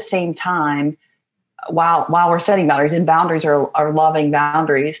at the same time, while we're setting boundaries, and boundaries are loving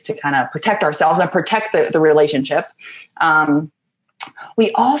boundaries to kind of protect ourselves and protect the relationship,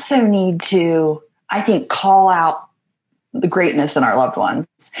 we also need to, I think, call out the greatness in our loved ones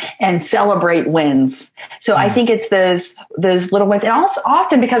and celebrate wins. So I think it's those little wins, and also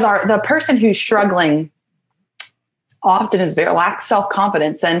often because the person who's struggling often lacks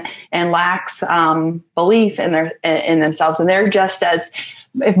self-confidence and lacks belief in themselves, and they're just as,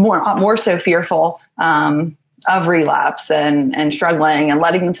 if more so fearful relapse and struggling and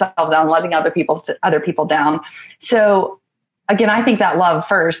letting themselves down, letting other people down. So again, I think that love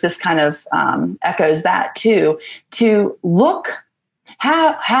first, this kind of echoes that too, to look,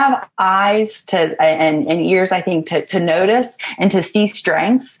 have eyes and ears, I think, to notice and to see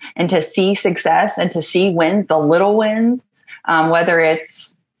strengths and to see success and to see wins, the little wins, whether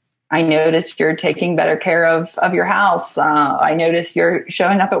it's, I notice you're taking better care of your house. I notice you're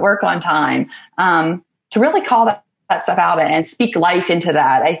showing up at work on time. To really call that stuff out and speak life into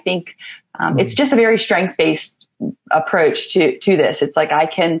that. I think it's just a very strength-based approach to this. It's like I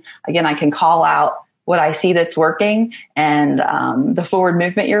can call out what I see that's working and the forward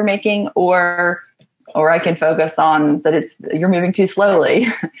movement you're making, or I can focus on that you're moving too slowly.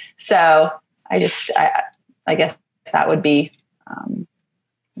 So I guess that would be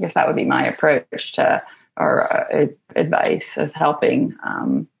my approach to or advice of helping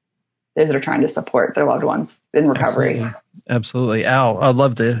those that are trying to support their loved ones in recovery. Absolutely. Al, I'd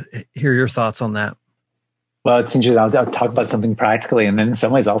love to hear your thoughts on that. Well, it's interesting. I'll talk about something practically, and then in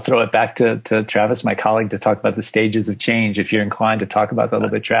some ways I'll throw it back to Travis, my colleague, to talk about the stages of change, if you're inclined to talk about that a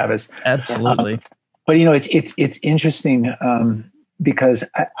little bit, Travis. Absolutely. But, it's interesting because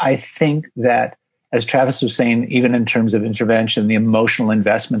I think that, as Travis was saying, even in terms of intervention, the emotional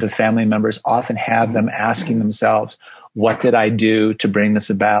investment of family members often have them asking themselves, what did I do to bring this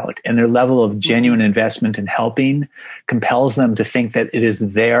about? And their level of genuine investment in helping compels them to think that it is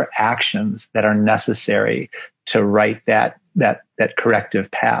their actions that are necessary to right that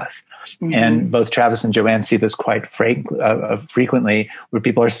corrective path. Mm-hmm. And both Travis and Joanne see this quite frequently, where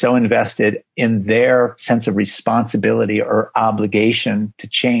people are so invested in their sense of responsibility or obligation to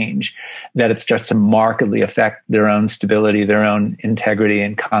change that it starts to markedly affect their own stability, their own integrity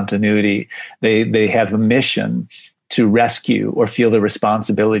and continuity. They have a mission to rescue or feel the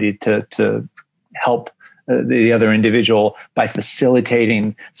responsibility to help the other individual by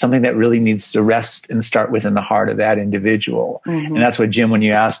facilitating something that really needs to rest and start within the heart of that individual. Mm-hmm. And that's what, Jim, when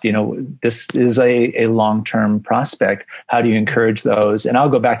you asked, this is a long-term prospect, how do you encourage those? And I'll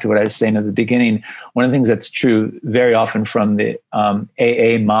go back to what I was saying at the beginning. One of the things that's true very often from the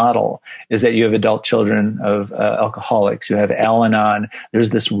AA model is that you have adult children of alcoholics, you have Al-Anon.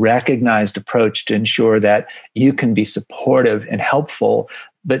 There's this recognized approach to ensure that you can be supportive and helpful,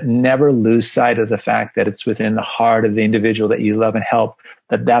 but never lose sight of the fact that it's within the heart of the individual that you love and help,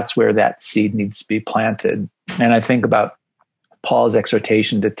 that's where that seed needs to be planted. And I think about Paul's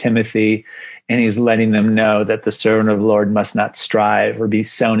exhortation to Timothy, and he's letting them know that the servant of the Lord must not strive or be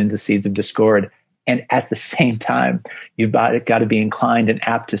sown into seeds of discord. And at the same time, you've got to be inclined and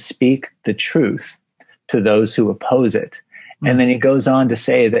apt to speak the truth to those who oppose it. And then he goes on to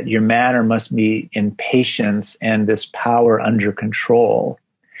say that your manner must be in patience and this power under control.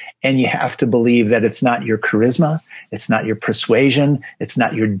 And you have to believe that it's not your charisma, it's not your persuasion, it's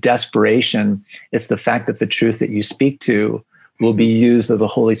not your desperation. It's the fact that the truth that you speak to will be used of the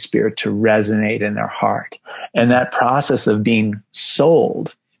Holy Spirit to resonate in their heart. And that process of being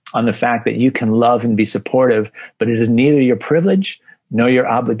sold on the fact that you can love and be supportive, but it is neither your privilege nor your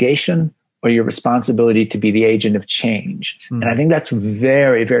obligation or your responsibility to be the agent of change. And I think that's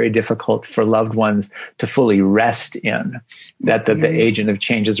very, very difficult for loved ones to fully rest in, that the agent of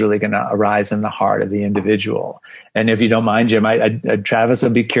change is really going to arise in the heart of the individual. And if you don't mind, Jim, Travis,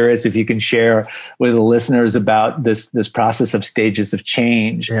 I'd be curious if you can share with the listeners about this process of stages of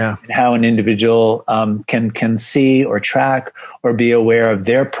change, and how an individual can see or track or be aware of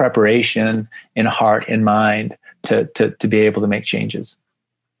their preparation in heart and mind to be able to make changes.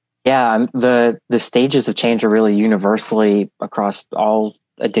 Yeah, the stages of change are really universally across all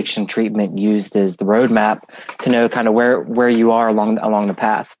addiction treatment used as the roadmap to know kind of where you are along the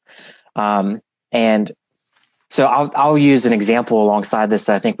path. And so I'll use an example alongside this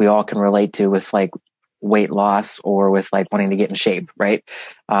that I think we all can relate to with like weight loss or with like wanting to get in shape, right?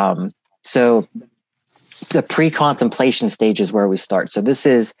 So the pre-contemplation stage is where we start. So this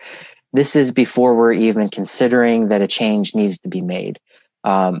is before we're even considering that a change needs to be made.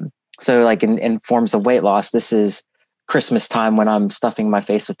 So like in forms of weight loss, this is Christmas time when I'm stuffing my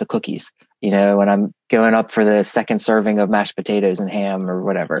face with the cookies, when I'm going up for the second serving of mashed potatoes and ham or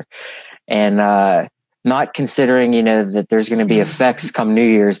whatever. And, not considering, that there's going to be effects come New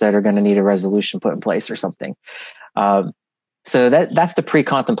Year's that are going to need a resolution put in place or something. So that's the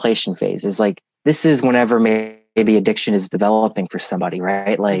pre-contemplation phase, is like, this is whenever maybe addiction is developing for somebody,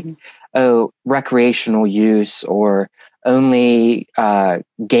 right? Like, recreational use, or only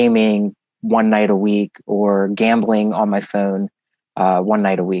gaming one night a week, or gambling on my phone one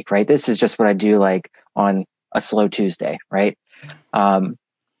night a week, right? This is just what I do like on a slow Tuesday, right?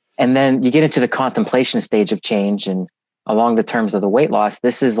 And then you get into the contemplation stage of change. And along the terms of the weight loss,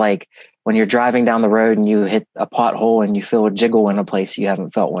 this is like when you're driving down the road and you hit a pothole and you feel a jiggle in a place you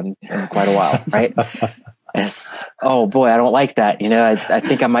haven't felt one in quite a while, right? Oh boy, I don't like that. I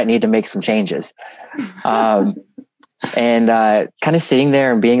think I might need to make some changes. And kind of sitting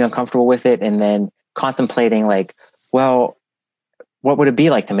there and being uncomfortable with it, and then contemplating like, well, what would it be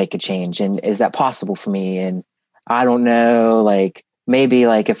like to make a change? And is that possible for me? And I don't know, like maybe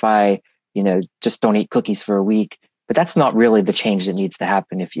like if I, just don't eat cookies for a week, but that's not really the change that needs to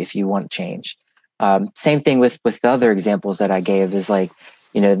happen if you want change. Same thing with the other examples that I gave is like,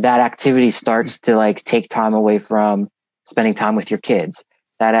 that activity starts to like take time away from spending time with your kids.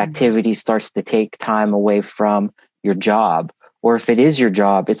 That activity starts to take time away from your job. Or if it is your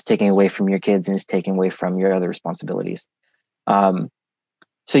job, it's taking away from your kids and it's taking away from your other responsibilities.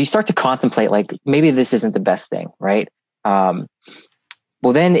 So you start to contemplate like, maybe this isn't the best thing, right?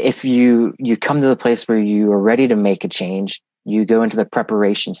 Well, then if you come to the place where you are ready to make a change, you go into the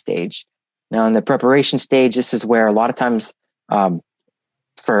preparation stage. Now in the preparation stage, this is where a lot of times,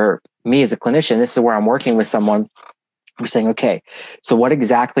 for me as a clinician, this is where I'm working with someone. We're saying, okay, so what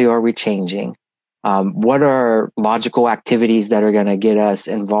exactly are we changing? What are logical activities that are going to get us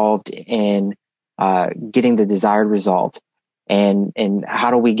involved in getting the desired result? And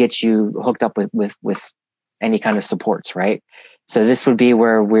how do we get you hooked up with any kind of supports, right? So this would be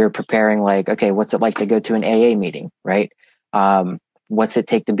where we're preparing like, okay, what's it like to go to an AA meeting, right? What's it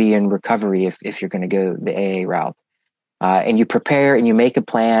take to be in recovery if you're going to go the AA route? And you prepare and you make a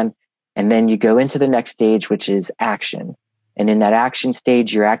plan, and then you go into the next stage, which is action. And in that action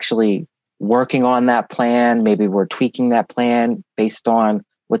stage, you're actually working on that plan. Maybe we're tweaking that plan based on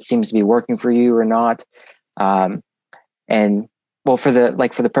what seems to be working for you or not. And well, for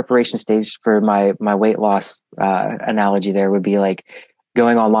the preparation stage for my weight loss analogy, there would be like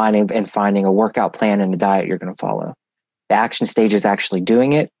going online and finding a workout plan and a diet you're going to follow. The action stage is actually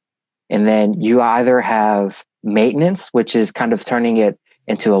doing it. And then you either have maintenance, which is kind of turning it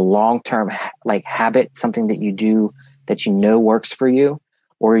into a long-term like habit, something that you do that works for you,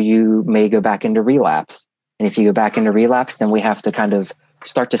 or you may go back into relapse. And if you go back into relapse, then we have to kind of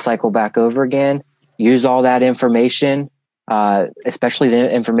start to cycle back over again, use all that information, especially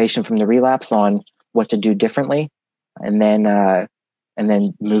the information from the relapse on what to do differently, and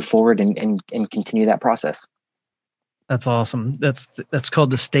then move forward and continue that process. That's awesome. That's called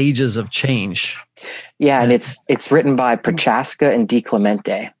the stages of change. Yeah, and it's written by Prochaska and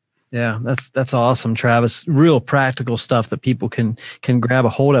DiClemente. Yeah, that's awesome, Travis. Real practical stuff that people can grab a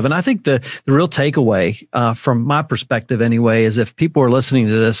hold of. And I think the real takeaway, from my perspective anyway, is if people are listening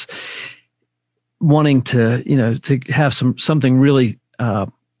to this, wanting to to have something really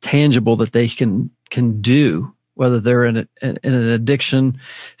tangible that they can do, whether they're in an addiction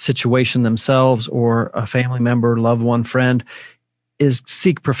situation themselves or a family member, loved one, friend, is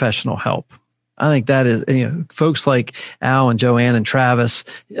seek professional help. I think that is, folks like Al and Joanne and Travis.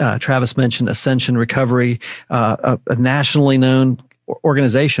 Travis mentioned Ascension Recovery, a nationally known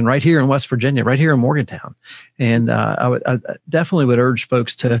organization right here in West Virginia, right here in Morgantown. And I definitely would urge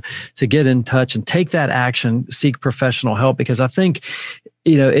folks to get in touch and take that action, seek professional help, because I think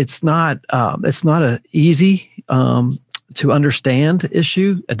it's not a easy to understand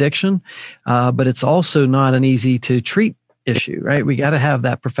issue, addiction, but it's also not an easy to treat issue, right? We got to have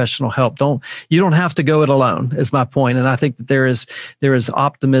that professional help. You don't have to go it alone, is my point. And I think that there is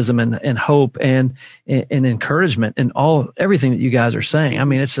optimism and hope and encouragement in everything that you guys are saying. I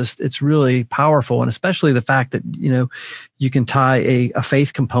mean, it's really powerful. And especially the fact that, you can tie a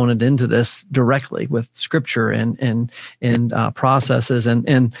faith component into this directly with scripture and processes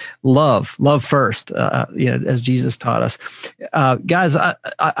and love first, as Jesus taught us. Guys, I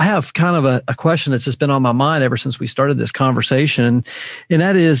have kind of a question that's just been on my mind ever since we started this conversation. And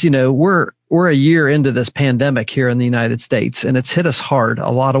that is, we're a year into this pandemic here in the United States, and it's hit us hard a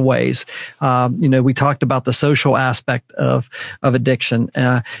lot of ways. We talked about the social aspect of addiction.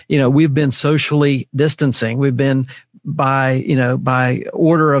 We've been socially distancing. We've been by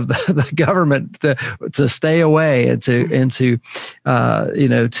order of the government to stay away and to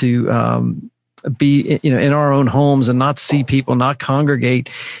be in our own homes and not see people, not congregate.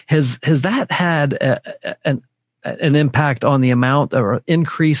 Has that had an impact on the amount or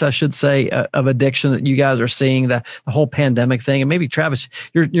increase, I should say, of addiction that you guys are seeing, the whole pandemic thing? And maybe Travis,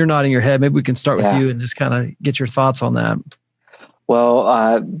 you're nodding your head. Maybe we can start with you and just kind of get your thoughts on that.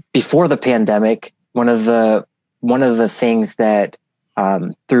 Well, before the pandemic, one of the things that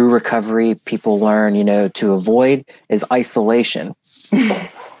through recovery people learn, to avoid is isolation.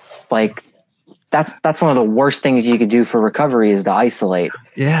 Like that's one of the worst things you could do for recovery is to isolate.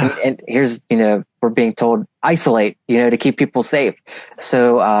 Yeah. And here's, we're being told isolate, to keep people safe.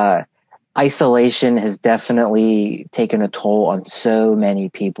 So, isolation has definitely taken a toll on so many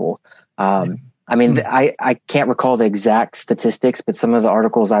people. I can't recall the exact statistics, but some of the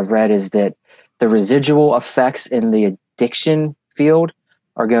articles I've read is that the residual effects in the addiction field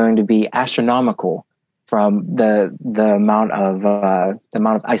are going to be astronomical from the amount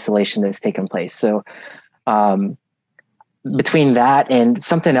of isolation that's taken place. So, between that and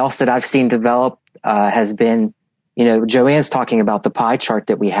something else that I've seen develop, has been, Joanne's talking about the pie chart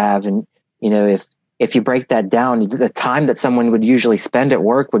that we have. And, if you break that down, the time that someone would usually spend at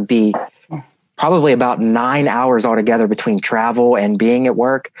work would be probably about 9 hours altogether between travel and being at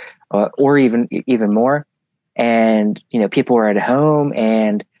work, or even more. And, people are at home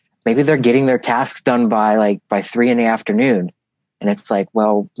and maybe they're getting their tasks done by 3 p.m. And it's like,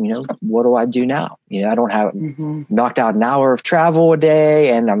 well, what do I do now? I don't have knocked out an hour of travel a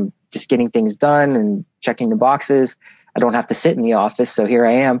day and I'm just getting things done and checking the boxes. I don't have to sit in the office. So here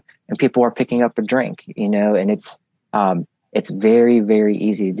I am and people are picking up a drink, and it's very, very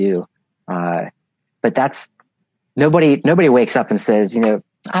easy to do. But that's nobody wakes up and says,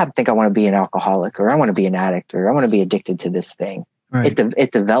 I think I want to be an alcoholic or I want to be an addict or I want to be addicted to this thing. Right.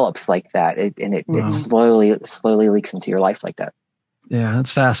 It develops like that. It slowly leaks into your life like that. Yeah,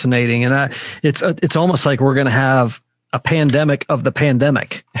 that's fascinating. And it's almost like we're going to have a pandemic of the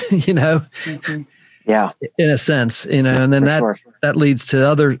pandemic, Mm-hmm. Yeah. In a sense, and then that leads to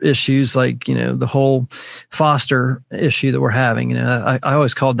other issues like, the whole foster issue that we're having. I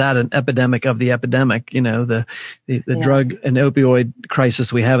always called that an epidemic of the epidemic, the drug and opioid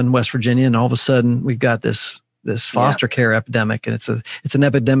crisis we have in West Virginia. And all of a sudden we've got this foster care epidemic, and it's an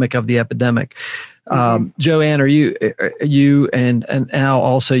epidemic of the epidemic. Mm-hmm. Joanne, are you and Al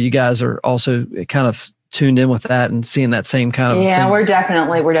also, you guys are also kind of tuned in with that and seeing that same kind of thing? We're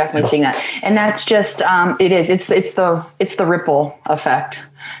definitely seeing that. And that's just, it's the ripple effect,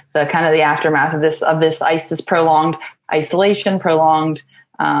 the kind of the aftermath of this prolonged isolation, prolonged,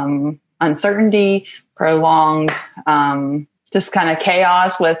 uncertainty, prolonged, just kind of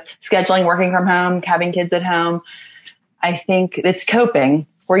chaos with scheduling, working from home, having kids at home. I think it's coping.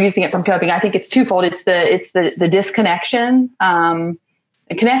 We're using it from coping. I think it's twofold. It's the disconnection,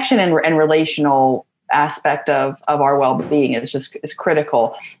 connection and relational aspect of our well-being is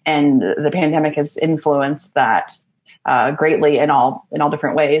critical. And the pandemic has influenced that, greatly in all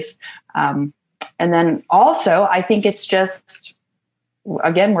different ways. And then also I think it's just,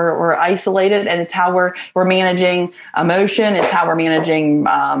 again, we're isolated, and it's how we're managing emotion. It's how we're managing,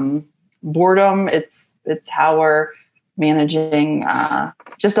 boredom. It's how we're managing,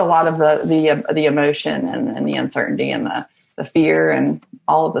 just a lot of the emotion and the uncertainty and the fear and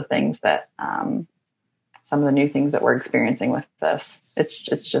all of the things that, some of the new things that we're experiencing with this. It's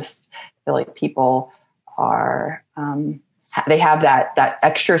just, I feel like people are, they have that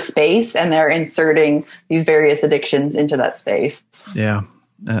extra space, and they're inserting these various addictions into that space. Yeah,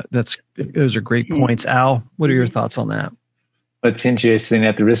 those are great points. Al, what are your thoughts on that? It's interesting,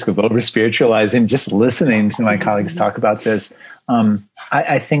 at the risk of over spiritualizing, just listening to my colleagues talk about this.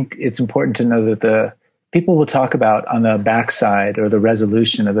 I think it's important to know that the people will talk about on the backside or the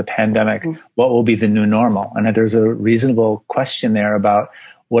resolution of the pandemic, what will be the new normal? And there's a reasonable question there about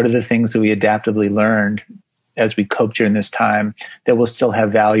what are the things that we adaptively learned as we cope during this time that will still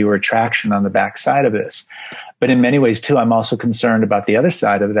have value or attraction on the backside of this. But in many ways, too, I'm also concerned about the other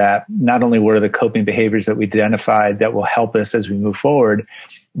side of that. Not only what are the coping behaviors that we identified that will help us as we move forward,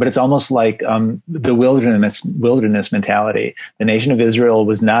 but it's almost like the wilderness mentality. The nation of Israel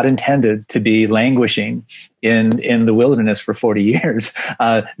was not intended to be languishing in the wilderness for 40 years.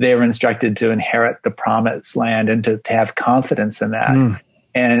 They were instructed to inherit the promised land and to have confidence in that.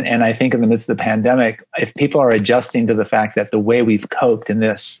 And I think in the midst of the pandemic, if people are adjusting to the fact that the way we've coped in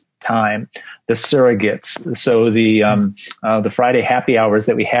this time, the surrogates, so the Friday happy hours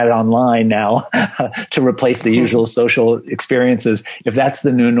that we had online now to replace the usual social experiences, if that's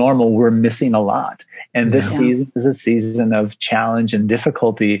the new normal, we're missing a lot. And this season is a season of challenge and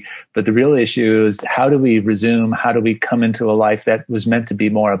difficulty. But the real issue is, how do we resume? How do we come into a life that was meant to be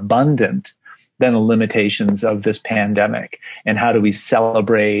more abundant than the limitations of this pandemic? And how do we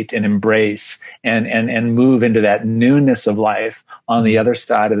celebrate and embrace and move into that newness of life on the other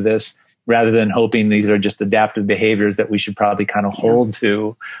side of this, rather than hoping these are just adaptive behaviors that we should probably kind of hold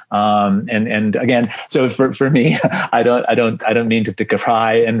to. And again, so for me, I don't mean to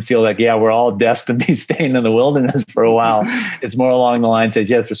cry and feel like, we're all destined to be staying in the wilderness for a while. It's more along the lines that,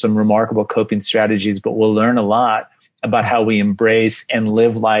 yes, there's some remarkable coping strategies, but we'll learn a lot about how we embrace and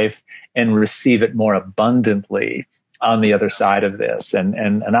live life and receive it more abundantly on the other side of this. And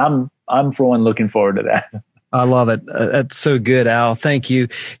I'm for one looking forward to that. I love it. That's so good, Al. Thank you.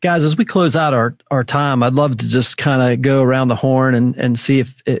 Guys, as we close out our time, I'd love to just kind of go around the horn and see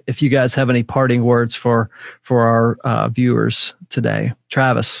if you guys have any parting words for our viewers today.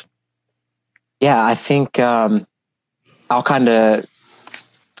 Travis. Yeah, I think I'll kind of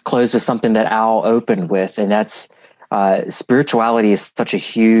close with something that Al opened with, and that's spirituality is such a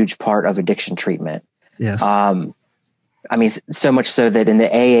huge part of addiction treatment. Yes. I mean, so much so that in the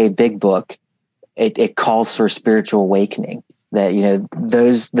AA Big Book, it calls for spiritual awakening. That, you know,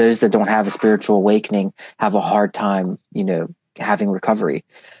 those that don't have a spiritual awakening have a hard time, you know, having recovery.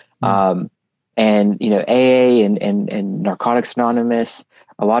 And, you know, AA and Narcotics Anonymous,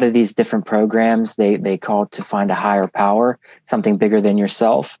 a lot of these different programs, they call to find a higher power, something bigger than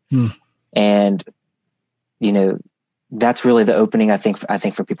yourself. And, you know, that's really the opening, I think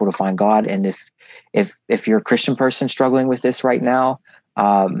for people to find God. And if you're a Christian person struggling with this right now,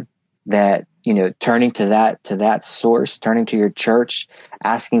 that, you know, turning to that source, turning to your church,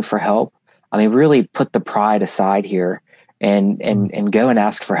 asking for help. I mean, really put the pride aside here and go and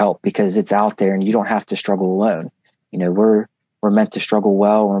ask for help, because it's out there and you don't have to struggle alone. You know, we're meant to struggle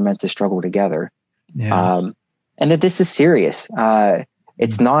well. We're meant to struggle together. Yeah. And that this is serious.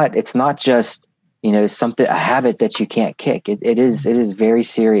 It's not just, you know, a habit that you can't kick. It is very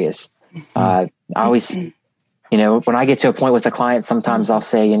serious. I always, you know, when I get to a point with a client, sometimes I'll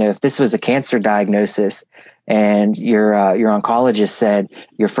say, you know, if this was a cancer diagnosis and your oncologist said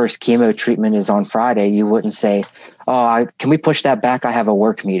your first chemo treatment is on Friday, you wouldn't say, "Oh, can we push that back? I have a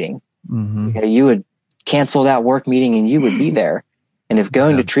work meeting." You know, you would cancel that work meeting and you would be there. And if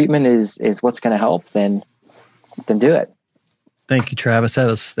going to treatment is what's going to help, then do it. Thank you, Travis. That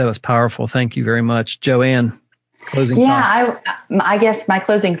was powerful. Thank you very much. Joanne, closing thought. I guess my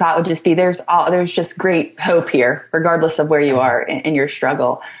closing thought would just be there's just great hope here, regardless of where you are in your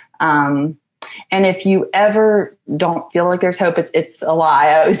struggle. And if you ever don't feel like there's hope, it's a lie.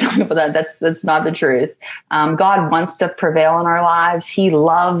 I always talk about that. That's not the truth. God wants to prevail in our lives. He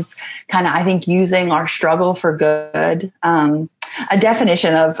loves kind of, I think, using our struggle for good. A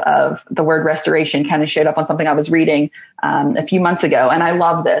definition of the word restoration kind of showed up on something I was reading a few months ago. And I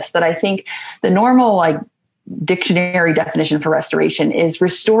love this, that I think the normal dictionary definition for restoration is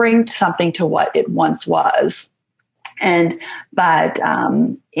restoring something to what it once was. But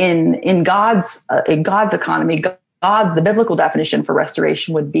in God's economy, the biblical definition for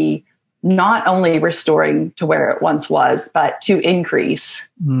restoration would be not only restoring to where it once was, but to increase,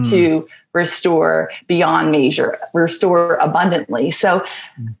 to restore beyond measure, restore abundantly. So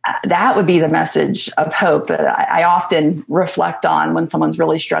that would be the message of hope that I often reflect on when someone's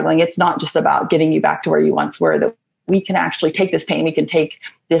really struggling. It's not just about getting you back to where you once were, that we can actually take this pain, we can take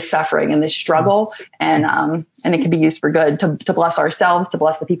this suffering and this struggle, and it can be used for good, to bless ourselves, to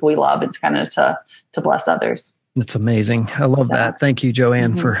bless the people we love, and to bless others. It's amazing. I love that. Thank you,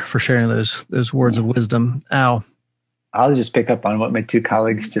 Joanne, for sharing those words of wisdom. Al. I'll just pick up on what my two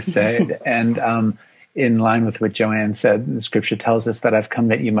colleagues just said. And in line with what Joanne said, the scripture tells us that I've come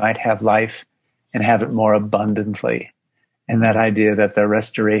that you might have life and have it more abundantly. And that idea that the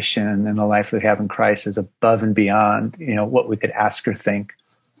restoration and the life we have in Christ is above and beyond, you know, what we could ask or think.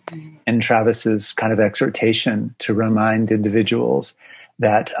 And Travis's kind of exhortation to remind individuals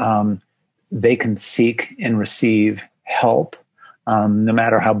that they can seek and receive help, no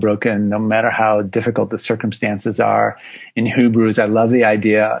matter how broken, no matter how difficult the circumstances are. In Hebrews, I love the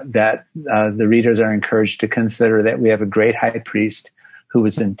idea that the readers are encouraged to consider that we have a great high priest who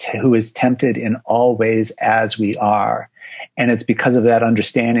is tempted in all ways as we are. And it's because of that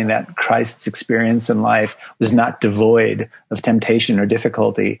understanding that Christ's experience in life was not devoid of temptation or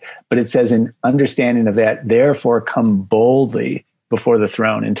difficulty. But it says, in understanding of that, therefore come boldly before the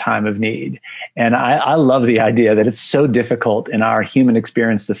throne in time of need. And I love the idea that it's so difficult in our human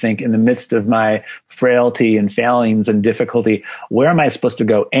experience to think, in the midst of my frailty and failings and difficulty, where am I supposed to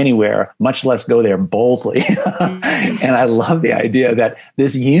go? Anywhere, much less go there boldly. And I love the idea that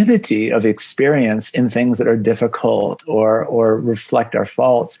this unity of experience in things that are difficult or reflect our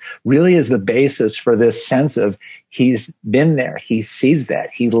faults really is the basis for this sense of He's been there. He sees that.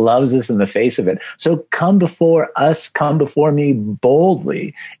 He loves us in the face of it. So come before us, come before me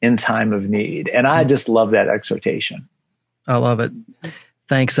boldly in time of need. And I just love that exhortation. I love it.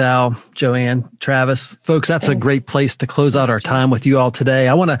 Thanks, Al, Joanne, Travis. Folks, that's a great place to close out our time with you all today.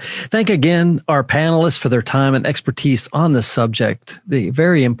 I want to thank again our panelists for their time and expertise on this subject, the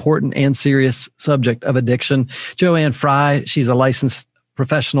very important and serious subject of addiction. Joanne Fry, she's a licensed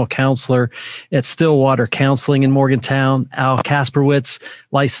professional counselor at Stillwater Counseling in Morgantown. Al Kasperwitz,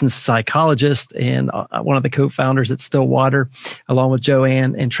 licensed psychologist and one of the co-founders at Stillwater, along with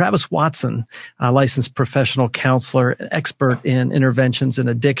Joanne, and Travis Watson, a licensed professional counselor, expert in interventions and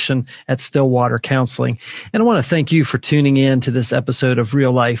addiction at Stillwater Counseling. And I want to thank you for tuning in to this episode of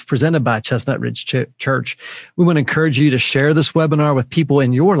Real Life presented by Chestnut Ridge Church. We want to encourage you to share this webinar with people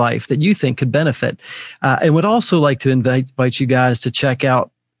in your life that you think could benefit. And would also like to invite you guys to check out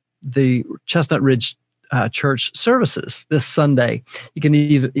the Chestnut Ridge Church services this Sunday. You can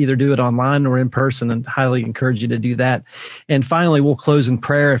either do it online or in person, and highly encourage you to do that. And finally, we'll close in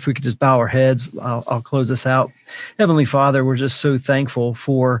prayer. If we could just bow our heads, I'll close this out. Heavenly Father, we're just so thankful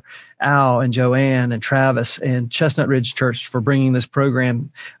for Al and Joanne and Travis and Chestnut Ridge Church for bringing this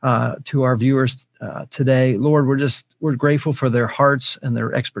program to our viewers today. Lord, we're grateful for their hearts and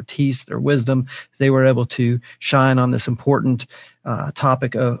their expertise, their wisdom. They were able to shine on this important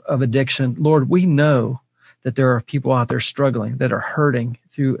topic of addiction. Lord, we know that there are people out there struggling, that are hurting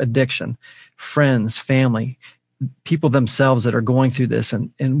through addiction, friends, family, people themselves that are going through this.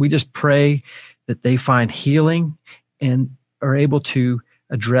 And we just pray that they find healing and are able to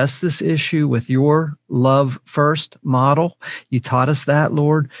address this issue with your love first model. You taught us that,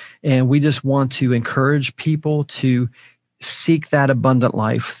 Lord, and we just want to encourage people to seek that abundant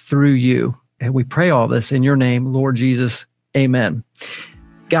life through you. And we pray all this in your name, Lord Jesus. Amen.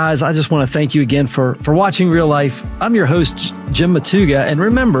 Guys, I just want to thank you again for watching Real Life. I'm your host, Jim Matuga, and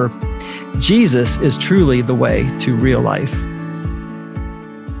remember, Jesus is truly the way to real life.